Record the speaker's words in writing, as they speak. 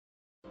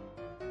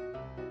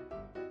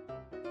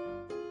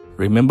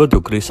Remember to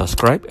click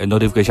subscribe and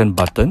notification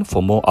button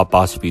for more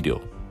Appa's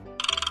video.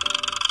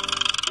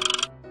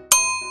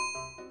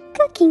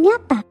 Cooking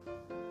Appa.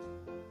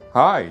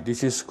 Hi,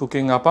 this is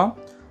Cooking Appa.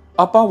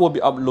 Appa will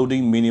be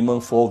uploading minimum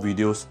 4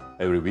 videos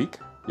every week.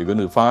 You're going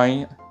to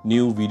find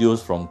new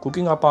videos from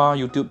Cooking Appa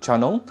YouTube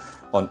channel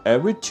on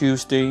every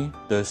Tuesday,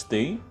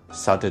 Thursday,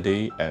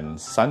 Saturday and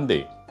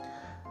Sunday,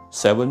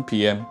 7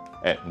 p.m.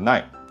 at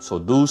night. So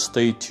do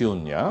stay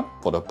tuned, yeah?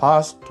 For the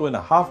past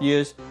 2.5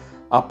 years,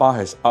 Appa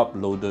has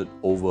uploaded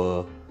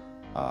over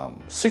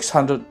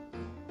 600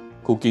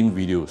 cooking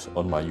videos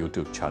on my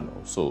YouTube channel.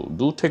 So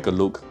do take a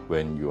look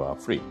when you are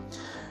free.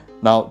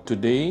 Now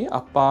today,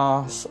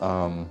 Appa's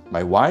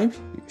my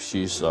wife,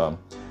 she has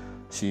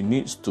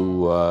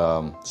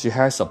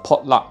a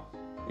potluck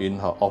in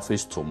her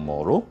office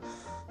tomorrow.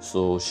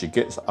 So she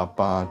gets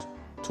Appa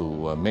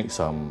to make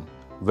some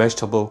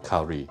vegetable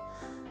curry.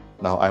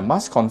 Now I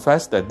must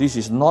confess that this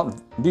is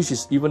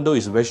even though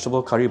it's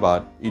vegetable curry,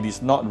 but it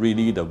is not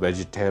really the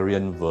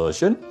vegetarian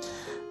version,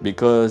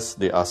 because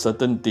there are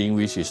certain things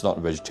which is not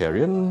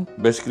vegetarian.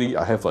 Basically,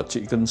 I have a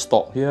chicken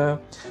stock here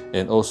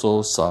and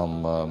also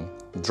some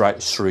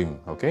dried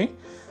shrimp. Okay,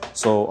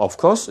 so of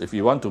course, if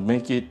you want to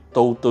make it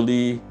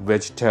totally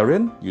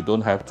vegetarian, you don't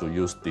have to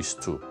use these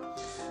two.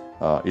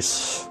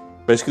 It's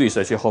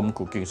actually home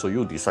cooking, so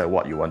you decide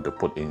what you want to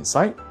put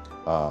inside.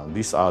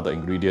 These are the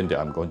ingredients that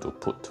I'm going to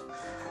put.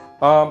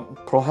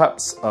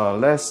 Perhaps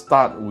let's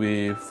start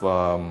with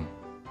how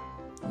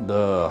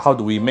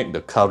do we make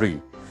the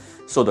curry.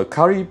 So the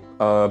curry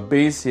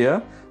base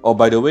here, oh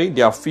by the way,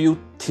 there are few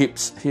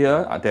tips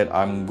here that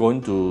I'm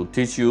going to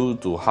teach you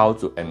to how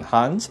to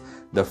enhance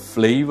the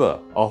flavor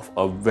of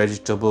a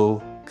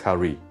vegetable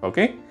curry.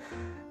 Okay,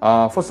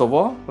 first of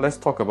all, let's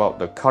talk about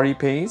the curry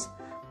paste.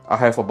 I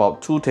have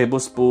about 2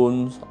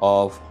 tablespoons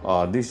of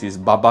this is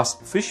Baba's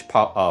fish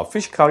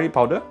curry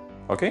powder.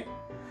 Okay,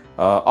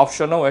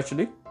 optional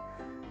actually.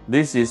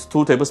 This is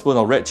 2 tablespoons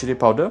of red chili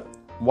powder,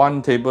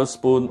 1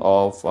 tablespoon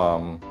of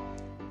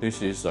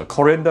this is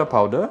coriander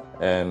powder,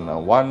 and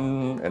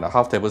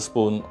 1.5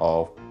 tablespoons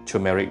of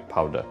turmeric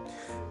powder.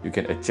 You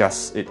can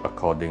adjust it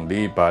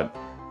accordingly, but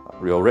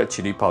your red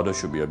chili powder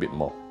should be a bit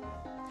more.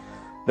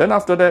 Then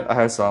after that, I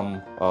have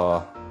some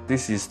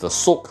this is the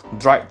soaked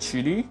dried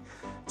chili,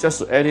 just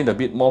to add in a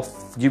bit more,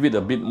 give it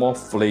a bit more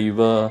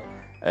flavor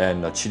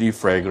and chili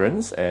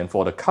fragrance. And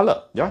for the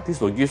color, yeah,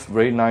 this will give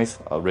very nice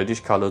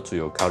reddish color to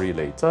your curry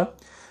later.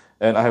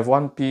 And I have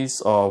 1 piece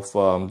of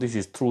this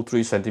is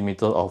 3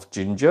 centimeters of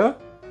ginger,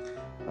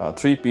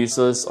 3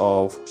 pieces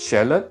of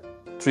shallot,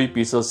 3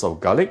 pieces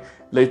of garlic.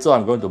 Later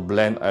I'm going to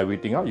blend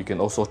everything up. You can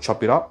also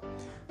chop it up.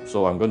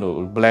 So I'm going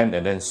to blend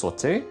and then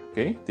saute.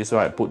 Okay, this is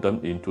why I put them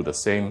into the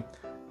same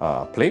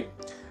plate.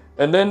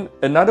 And then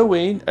another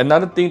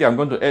thing that I'm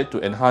going to add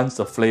to enhance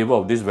the flavor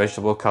of this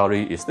vegetable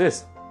curry is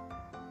this,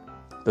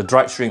 the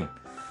dried shrimp.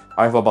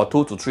 I have about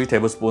 2 to 3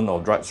 tablespoons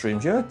of dried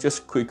shrimp here.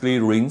 Just quickly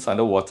rinse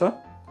under water.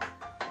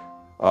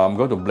 I'm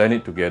going to blend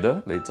it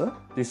together later.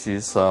 This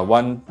is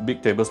 1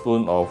 big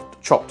tablespoon of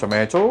chopped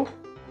tomato,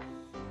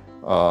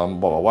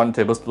 about 1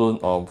 tablespoon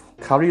of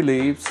curry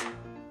leaves,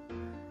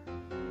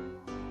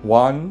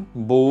 1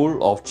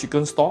 bowl of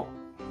chicken stock,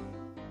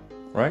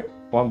 right?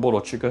 1 bowl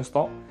of chicken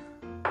stock.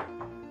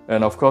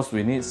 And of course,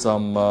 we need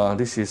some,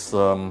 this is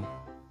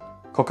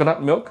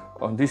coconut milk.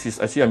 This is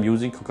actually, I'm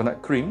using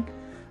coconut cream.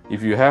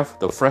 If you have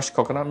the fresh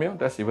coconut milk,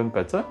 that's even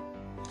better.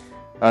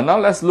 Now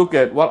let's look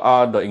at what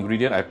are the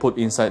ingredients I put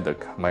inside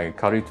my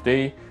curry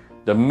today.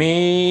 The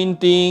main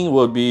thing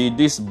will be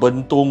this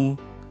bentong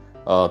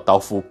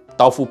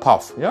tofu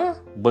puff. Yeah,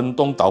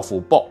 bentong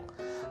tofu pork.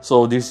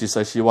 So this is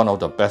actually one of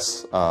the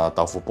best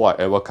tofu pork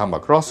I ever come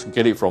across.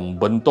 Get it from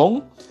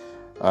Bentong.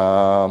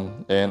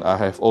 And I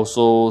have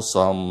also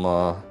some,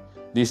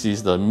 this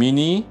is the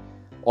mini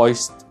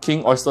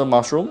king oyster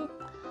mushroom.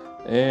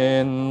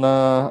 And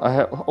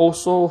I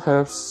also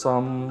have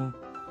some,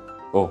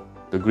 oh,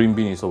 the green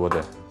bean is over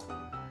there.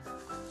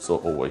 So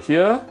over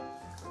here,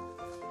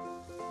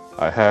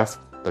 I have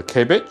the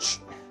cabbage,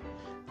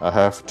 I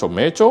have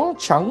tomato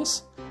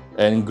chunks,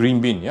 and green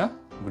bean, yeah?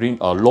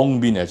 Long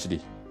bean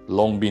actually,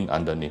 long bean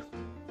underneath.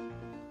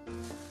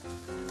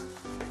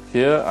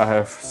 Here I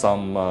have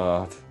some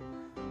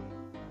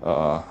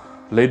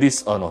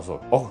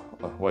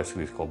what is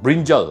this called?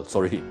 Brinjal,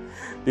 sorry.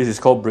 This is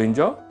called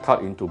brinjal,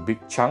 cut into big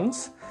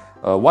chunks.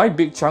 Why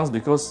big chunks?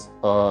 Because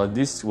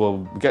this will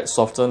get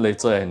softened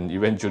later and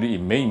eventually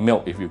it may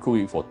melt if you cook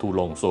it for too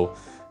long. So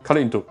cut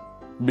it into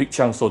big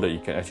chunks so that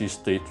it can actually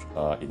stay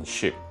in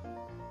shape.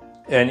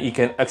 And it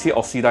can actually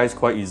oxidize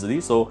quite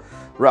easily. So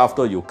right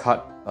after you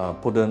cut,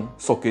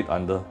 soak it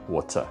under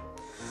water.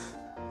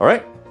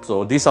 Alright,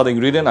 so these are the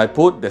ingredients I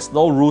put. There's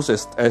no rules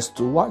as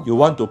to what you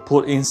want to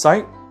put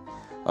inside.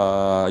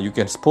 You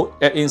can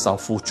add in some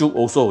fuchu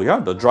also, yeah,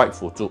 the dried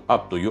fuchu,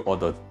 up to you, or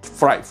the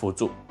fried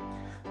fuchu.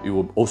 It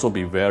will also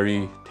be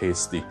very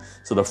tasty.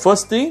 So the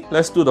first thing,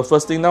 let's do the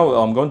first thing now.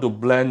 I'm going to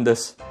blend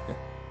this.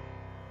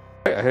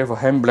 I have a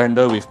hand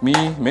blender with me.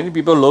 Many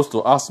people love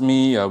to ask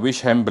me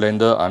which hand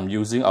blender I'm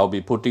using. I'll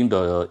be putting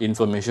the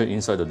information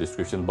inside the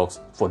description box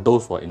for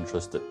those who are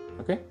interested.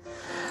 Okay,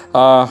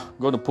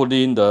 going to put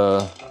in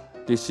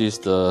this is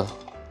the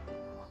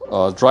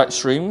dried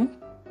shrimp.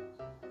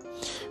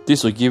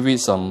 This will give it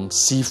some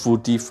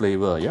seafoody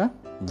flavor. Yeah,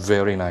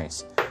 very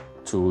nice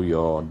to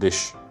your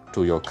dish,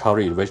 to your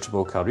curry,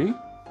 vegetable curry.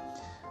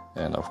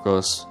 And of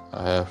course,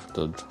 I have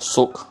the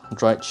soaked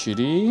dried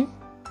chili.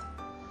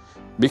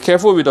 Be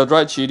careful with the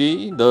dried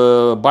chili.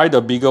 Buy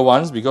the bigger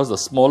ones, because the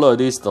smaller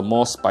it is, the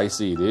more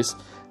spicy it is.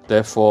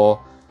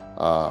 Therefore,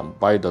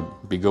 buy the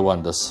bigger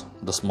one. The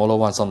smaller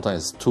one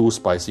sometimes is too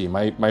spicy.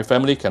 My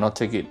family cannot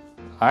take it.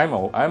 I'm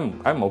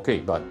okay,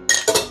 but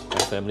my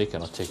family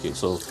cannot take it.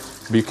 So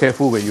be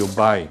careful when you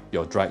buy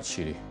your dried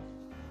chili.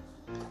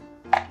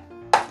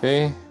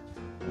 Okay,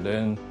 and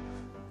then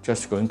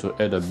just going to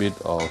add a bit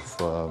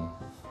of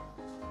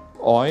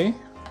oil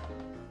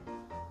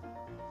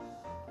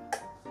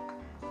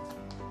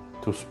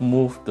to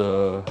smooth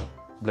the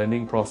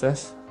blending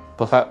process.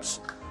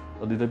 Perhaps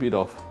a little bit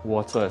of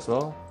water as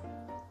well.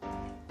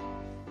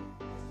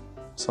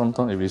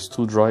 Sometimes if it's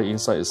too dry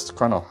inside, it's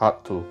kind of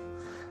hard to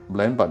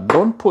blend, but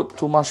don't put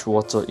too much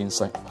water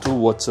inside. Too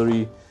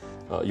watery,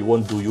 it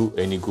won't do you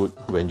any good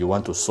when you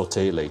want to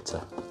saute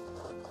later.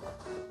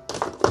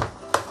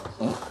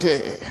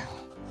 Okay.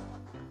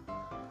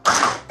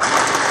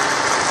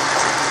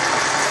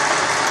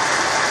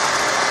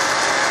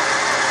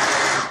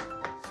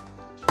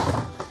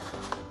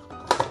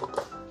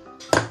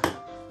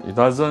 It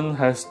doesn't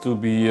have to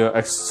be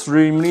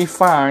extremely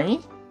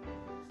fine.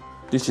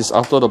 This is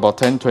after about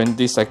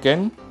 10-20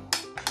 seconds.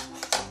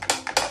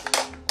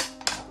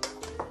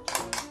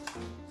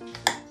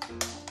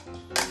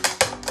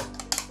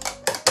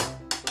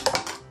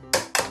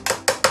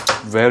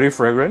 Very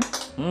fragrant.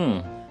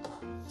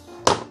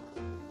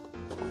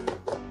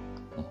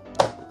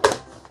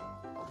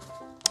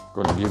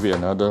 Gonna give it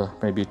another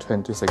maybe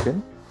 20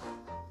 seconds.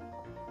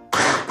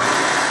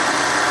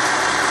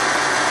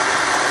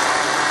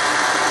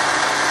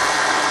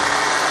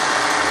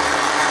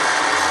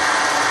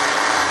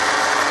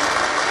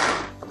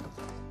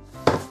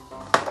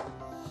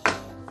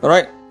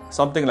 Alright,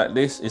 something like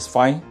this is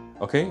fine.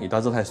 Okay, it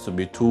doesn't have to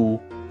be too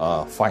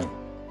fine.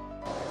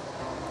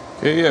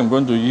 Okay, I'm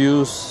going to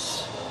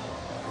use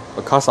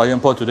a cast iron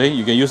pot today.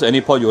 You can use any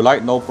pot you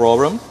like, no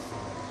problem.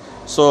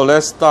 So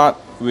let's start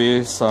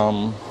with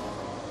some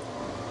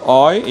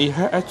oil. It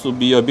has to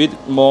be a bit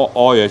more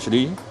oil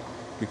actually,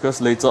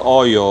 because later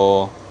all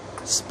your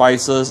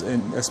spices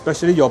and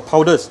especially your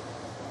powders,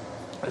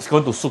 it's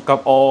going to soak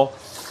up all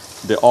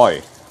the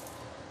oil.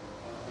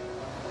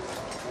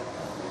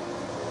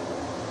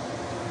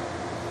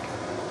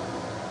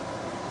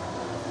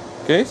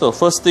 Okay, so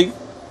first thing,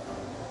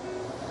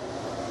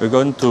 we're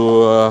going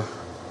to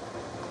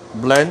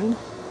blend.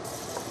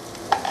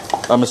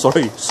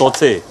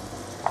 Saute.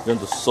 We're going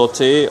to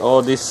saute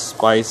all these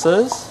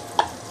spices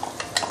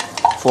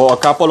for a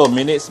couple of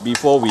minutes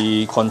before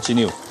we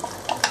continue.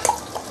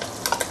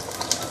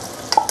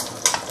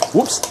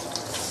 Whoops!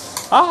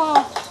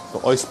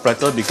 The oil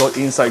splattered because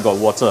inside got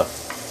water.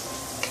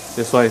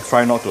 That's why I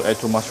try not to add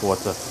too much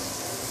water.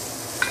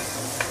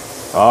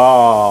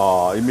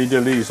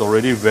 Immediately it's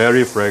already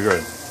very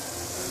fragrant.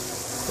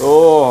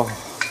 Oh,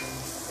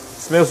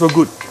 smells so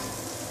good.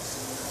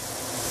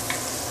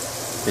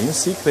 Can you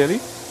see clearly?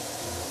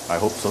 I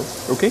hope so.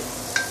 Okay.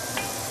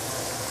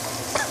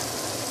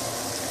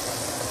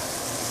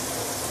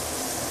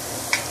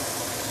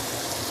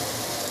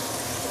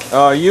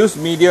 Use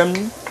medium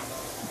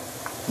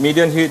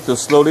heat to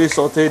slowly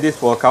saute this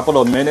for a couple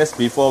of minutes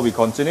before we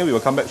continue. We will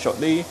come back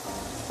shortly.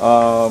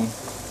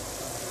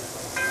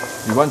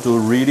 You want to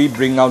really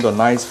bring out the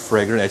nice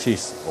fragrance. Actually,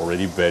 it's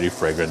already very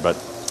fragrant, but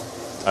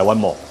I want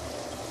more.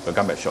 We'll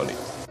come back shortly.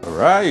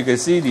 Alright, you can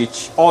see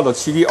all the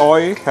chili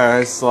oil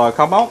has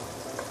come out.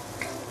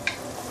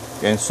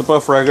 And super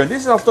fragrant.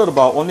 This is after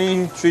about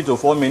only 3 to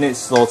 4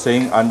 minutes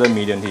sauteing under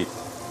medium heat.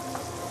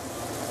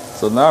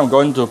 So now I'm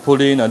going to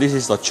put in, this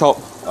is the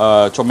chopped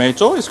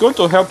tomato. It's going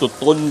to help to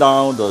tone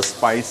down the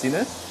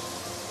spiciness.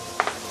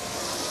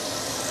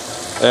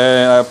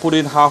 And I put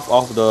in half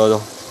of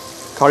the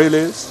curry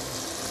leaves.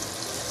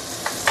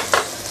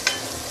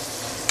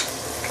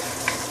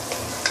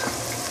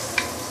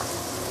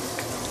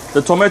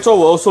 The tomato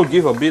will also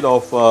give a bit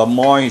of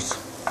moist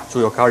to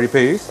your curry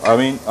paste.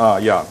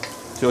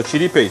 To your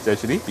chili paste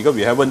actually, because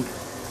we haven't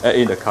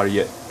added in the curry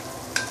yet.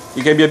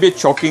 It can be a bit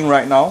choking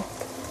right now,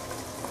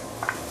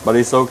 but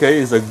it's okay.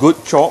 It's a good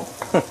chop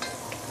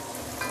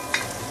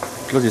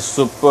because it's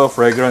super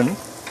fragrant.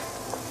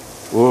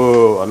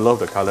 Whoa, I love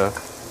the color.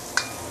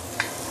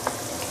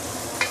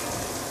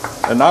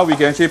 And now we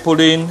can actually put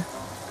in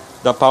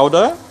the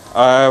powder.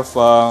 I have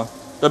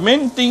the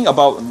main thing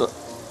about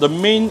the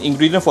main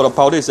ingredient for the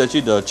powder is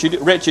actually the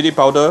red chili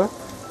powder,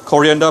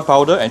 coriander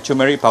powder, and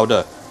turmeric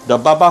powder. The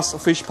Baba's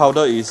fish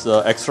powder is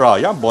extra,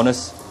 yeah,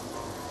 bonus.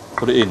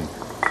 Put it in.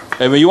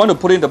 And when you want to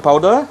put in the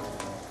powder,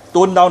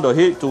 tone down the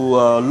heat to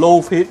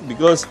low heat,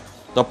 because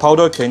the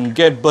powder can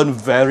get burned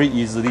very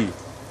easily.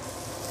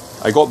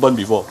 I got burned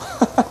before.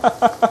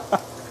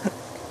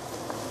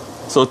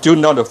 So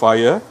tune down the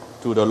fire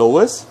to the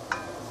lowest.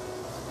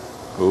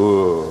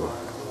 Ooh.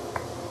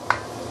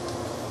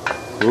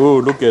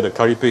 Ooh, look at the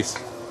curry paste.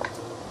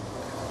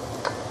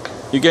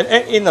 You can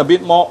add in a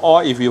bit more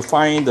oil if you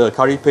find the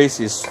curry paste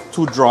is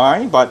too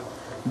dry, but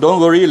don't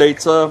worry,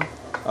 later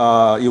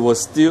it will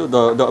still,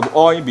 the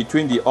oil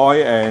between the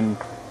oil and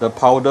the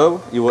powder,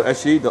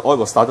 the oil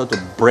will start to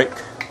break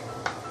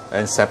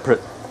and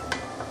separate.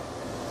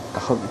 I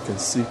hope you can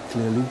see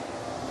clearly.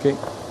 Okay.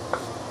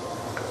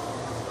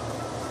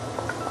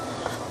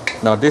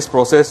 Now this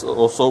process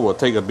also will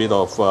take a bit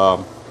of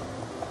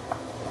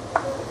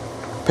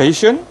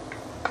patience.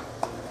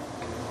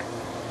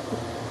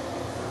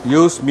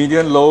 Use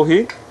medium-low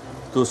heat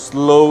to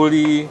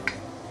slowly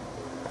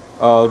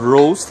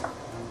roast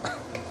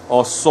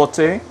or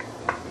saute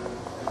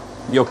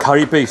your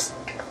curry paste.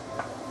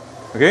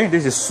 Okay,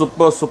 this is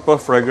super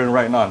fragrant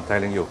right now, I'm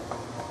telling you.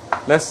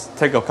 Let's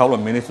take a couple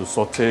of minutes to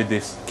saute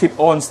this. Keep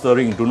on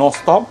stirring, do not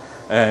stop,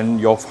 and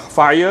your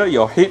fire,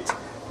 your heat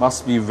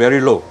must be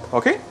very low.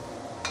 Okay.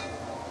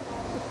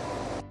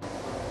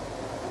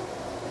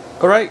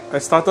 Alright, I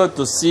started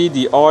to see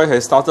the oil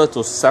has started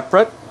to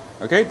separate.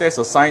 Okay, that's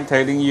a sign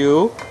telling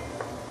you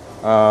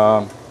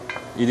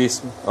it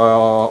is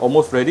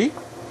almost ready.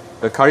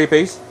 The curry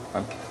paste,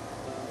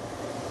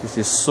 this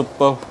is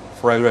super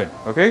fragrant.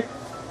 Okay,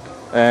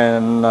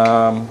 and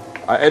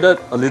I added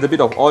a little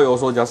bit of oil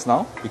also just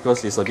now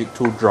because it's a bit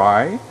too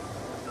dry.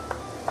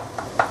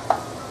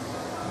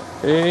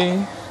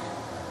 Okay,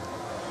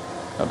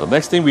 now the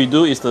next thing we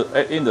do is to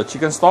add in the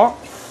chicken stock.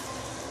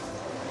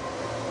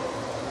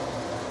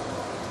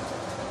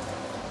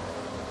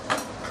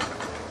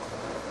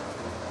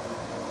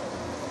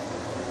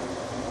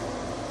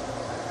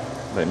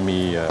 Let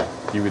me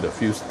give it a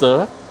few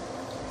stir.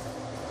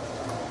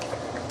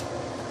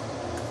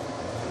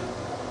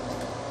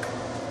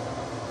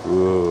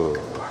 Ooh.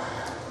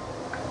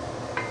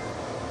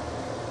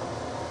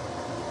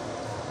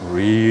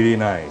 Really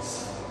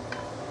nice.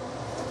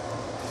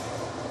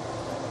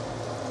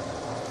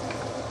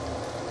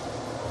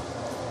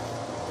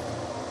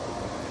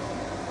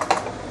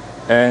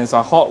 And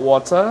some hot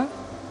water.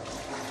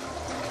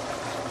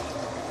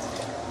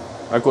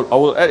 I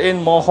will add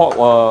in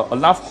more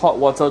enough hot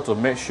water to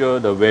make sure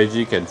the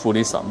veggie can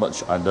fully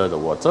submerge under the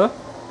water,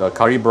 the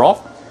curry broth.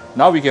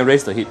 Now we can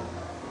raise the heat.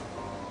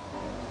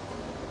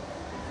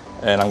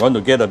 And I'm going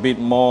to get a bit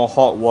more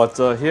hot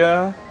water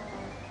here.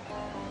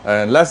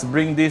 And let's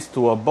bring this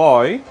to a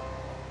boil.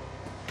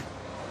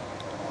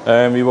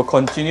 And we will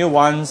continue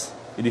once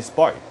it is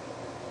boiled.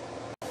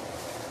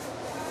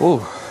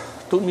 Oh,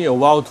 took me a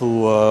while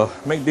to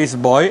make this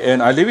boil,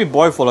 and I leave it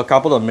boil for a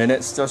couple of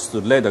minutes just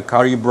to let the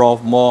curry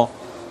broth more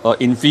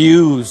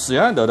infuse,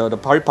 yeah, the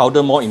curry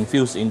powder more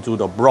infused into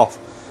the broth.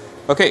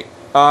 Okay,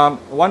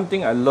 one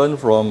thing I learned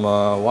from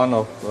one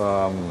of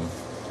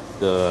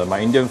my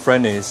Indian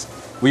friend is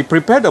we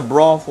prepare the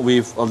broth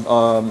with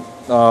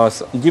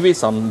give it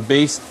some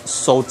base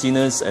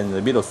saltiness and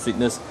a bit of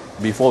sweetness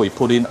before we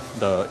put in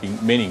the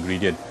main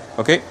ingredient.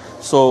 Okay,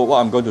 so what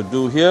I'm going to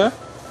do here,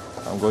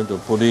 I'm going to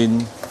put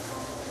in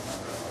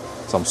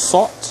some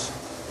salt.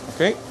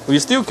 Okay, we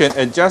still can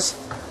adjust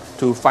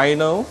to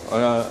final,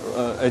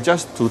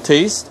 adjust to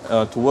taste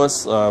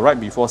towards right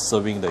before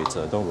serving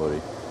later, don't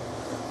worry.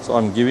 So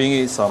I'm giving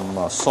it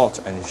some salt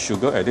and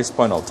sugar at this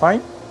point of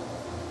time.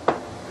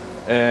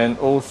 And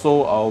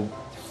also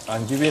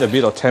I'm giving a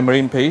bit of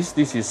tamarind paste.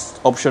 This is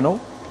optional,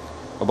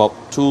 about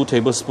 2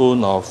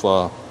 tablespoons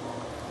of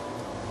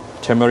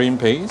tamarind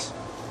paste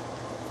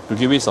to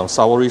give it some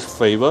sourish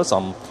flavor,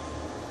 some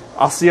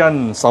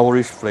ASEAN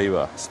sourish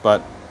flavor,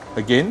 but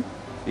again,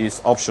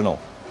 it's optional.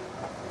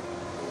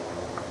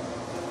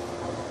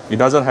 It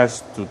doesn't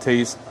have to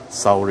taste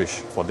sourish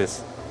for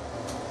this.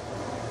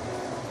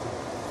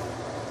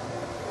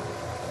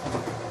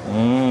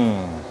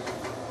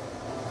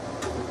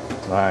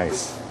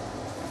 Nice.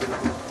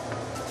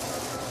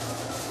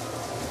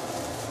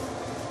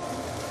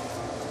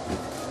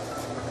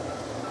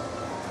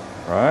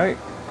 Right.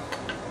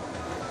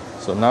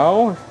 So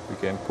now we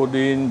can put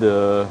in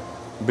the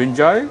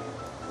brinjal,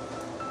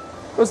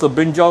 because the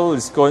brinjal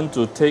is going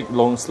to take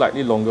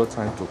slightly longer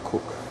time to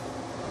cook.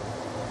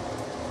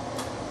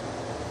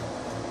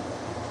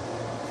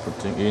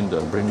 Putting in the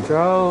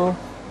brinjal.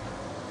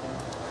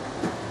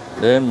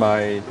 Then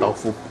my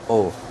taupuk.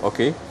 Oh,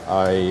 okay.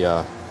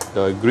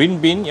 The green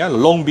bean, yeah,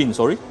 long bean.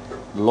 Sorry,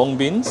 long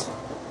beans,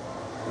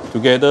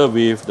 together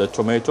with the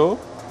tomato.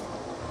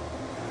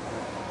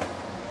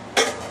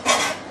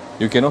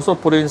 You can also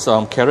put in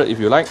some carrot if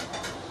you like.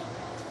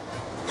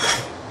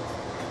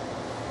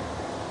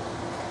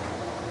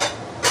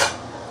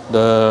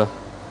 The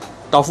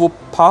tofu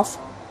puff,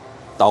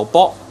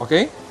 taupuk,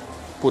 okay,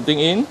 putting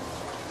in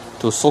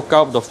to soak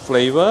up the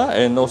flavor,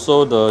 and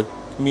also the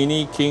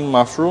mini king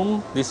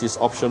mushroom. This is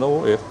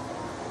optional.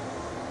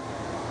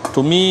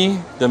 To me,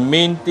 the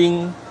main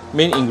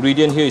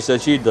ingredient here is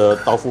actually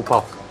the tofu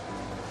puff.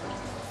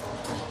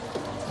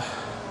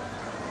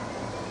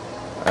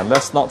 And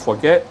let's not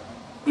forget,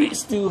 we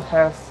still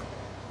have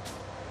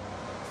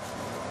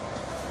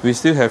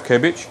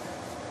cabbage.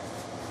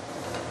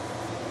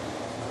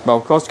 But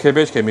of course,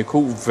 cabbage can be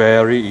cooked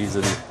very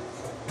easily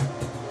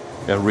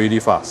and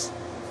really fast.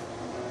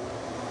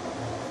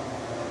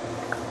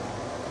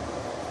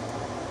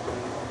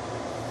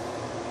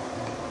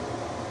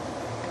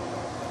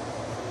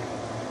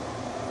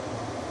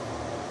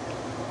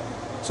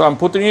 So I'm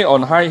putting it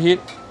on high heat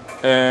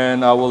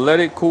and I will let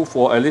it cook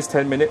for at least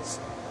 10 minutes.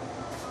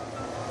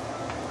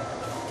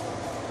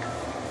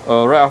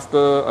 Right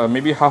after,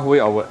 maybe halfway,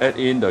 I will add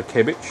in the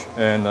cabbage,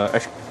 and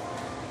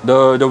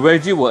the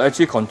veggie will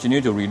actually continue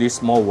to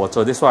release more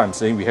water. That's why I'm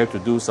saying we have to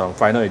do some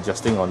final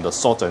adjusting on the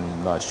salt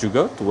and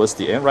sugar towards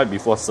the end, right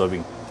before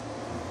serving.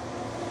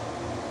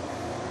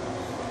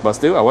 But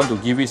still, I want to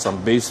give it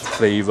some base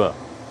flavor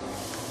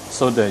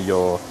so that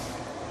your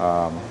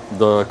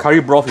the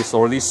curry broth is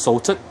already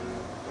salted,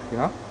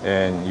 yeah,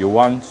 and you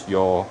want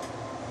your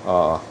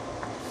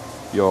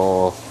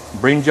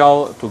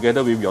brinjal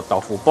together with your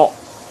taupuk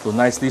to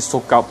nicely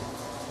soak up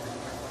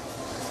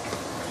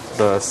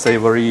the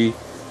savory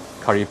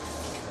curry.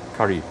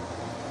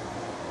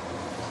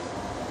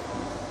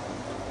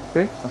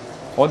 Okay,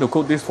 I want to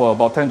cook this for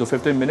about 10 to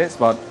 15 minutes,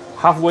 but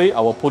halfway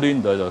I will put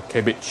in the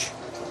cabbage,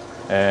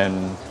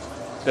 and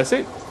that's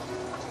it.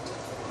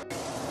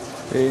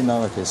 Okay,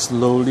 now I can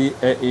slowly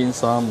add in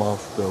some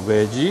of the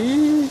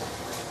veggie,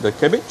 the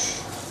cabbage.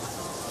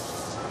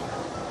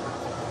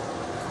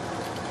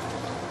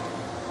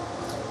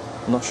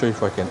 Not sure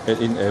if I can add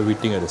in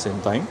everything at the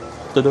same time.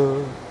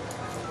 Ta-da!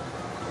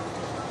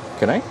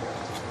 Can I?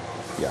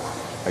 Yeah,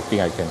 I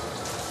think I can.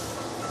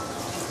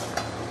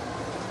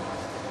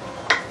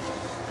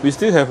 We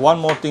still have one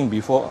more thing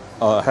before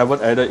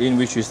haven't added in,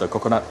 which is the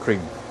coconut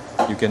cream.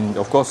 You can,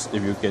 of course,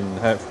 if you can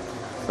have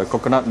the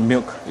coconut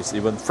milk, is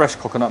even fresh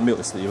coconut milk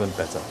is even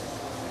better.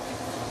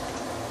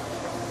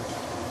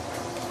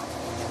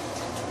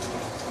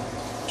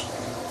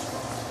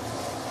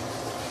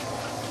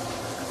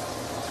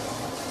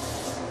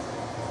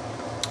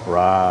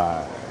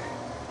 Right.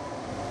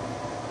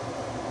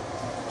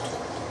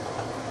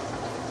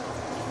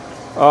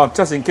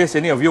 Just in case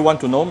any of you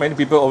want to know, many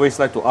people always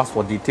like to ask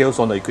for details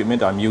on the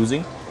equipment I'm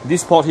using.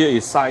 This pot here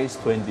is size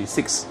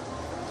 26.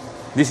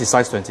 This is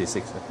size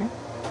 26, okay?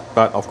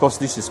 But of course,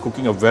 this is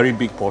cooking a very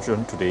big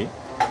portion today,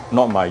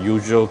 not my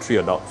usual 3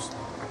 adults.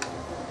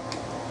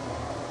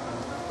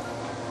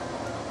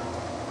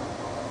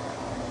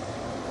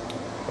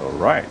 All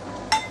right.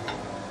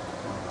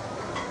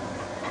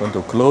 Going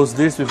to close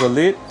this with a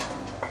lid.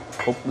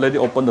 Let it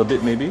open a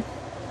bit maybe,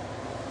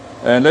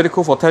 and let it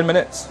cook for 10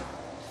 minutes.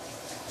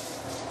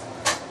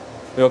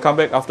 We'll come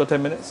back after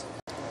 10 minutes.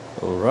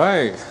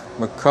 Alright,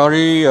 my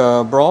curry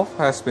broth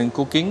has been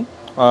cooking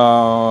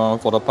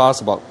for the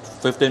past about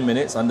 15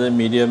 minutes under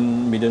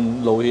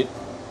medium low heat.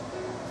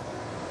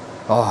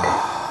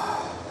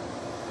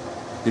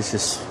 This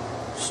is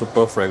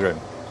super fragrant.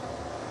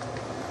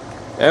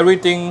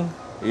 Everything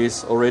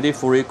is already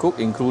fully cooked,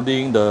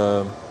 including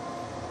the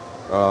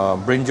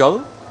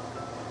brinjal.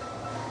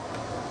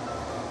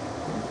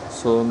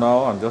 So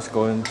now I'm just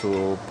going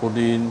to put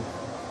in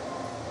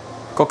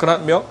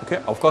coconut milk.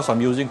 Okay, of course I'm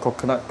using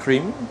coconut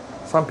cream.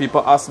 Some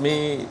people ask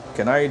me,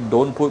 can I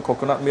don't put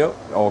coconut milk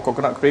or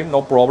coconut cream?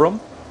 No problem,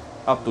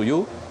 up to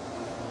you.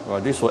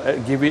 This will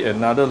give it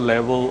another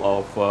level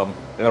of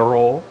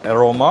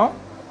aroma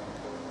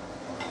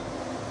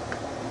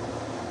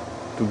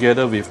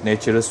together with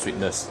natural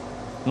sweetness.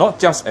 Not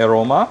just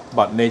aroma,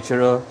 but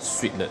natural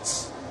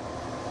sweetness.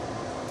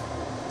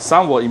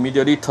 Some will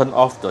immediately turn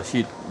off the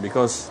heat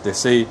because they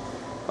say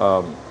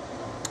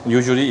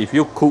usually if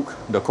you cook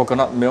the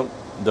coconut milk,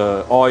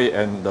 the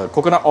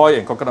coconut oil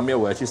and coconut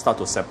milk will actually start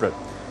to separate.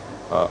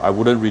 I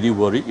wouldn't really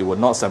worry, it will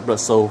not separate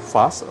so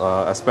fast,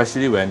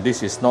 especially when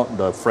this is not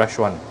the fresh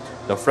one.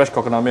 The fresh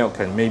coconut milk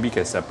can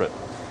separate,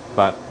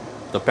 but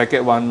the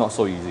packet one not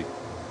so easy.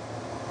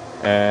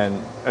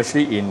 And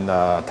actually in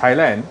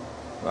Thailand,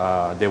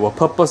 they will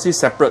purposely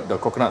separate the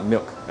coconut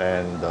milk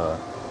and the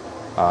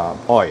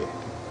oil.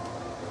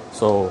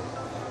 So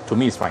to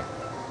me it's fine.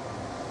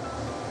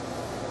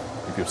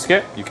 If you're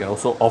scared, you can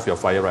also off your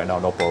fire right now,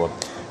 no problem.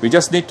 We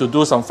just need to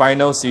do some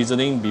final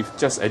seasoning,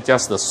 just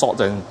adjust the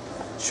salt and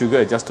sugar,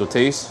 adjust to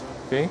taste,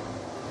 okay?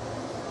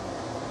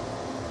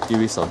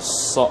 Give it some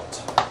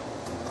salt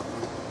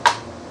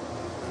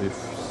with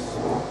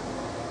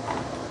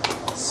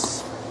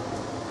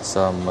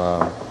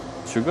some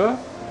sugar,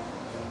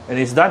 and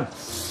it's done.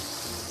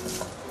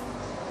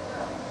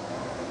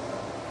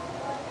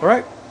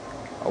 Alright,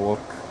 our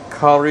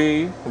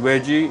curry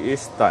veggie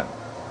is done.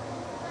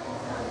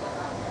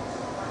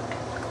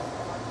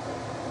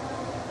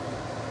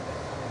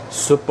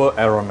 Super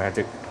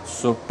aromatic,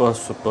 super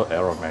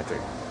aromatic.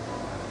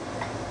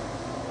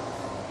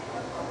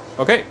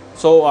 Okay,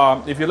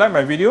 so if you like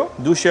my video,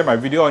 do share my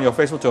video on your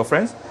Facebook to your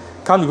friends.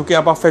 Come to Cooking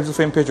Ahpa Facebook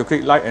fan page to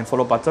click like and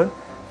follow button.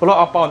 Follow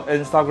Ahpa on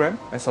Instagram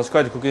and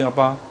subscribe to Cooking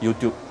Ahpa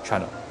YouTube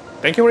channel.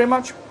 Thank you very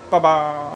much. Bye bye.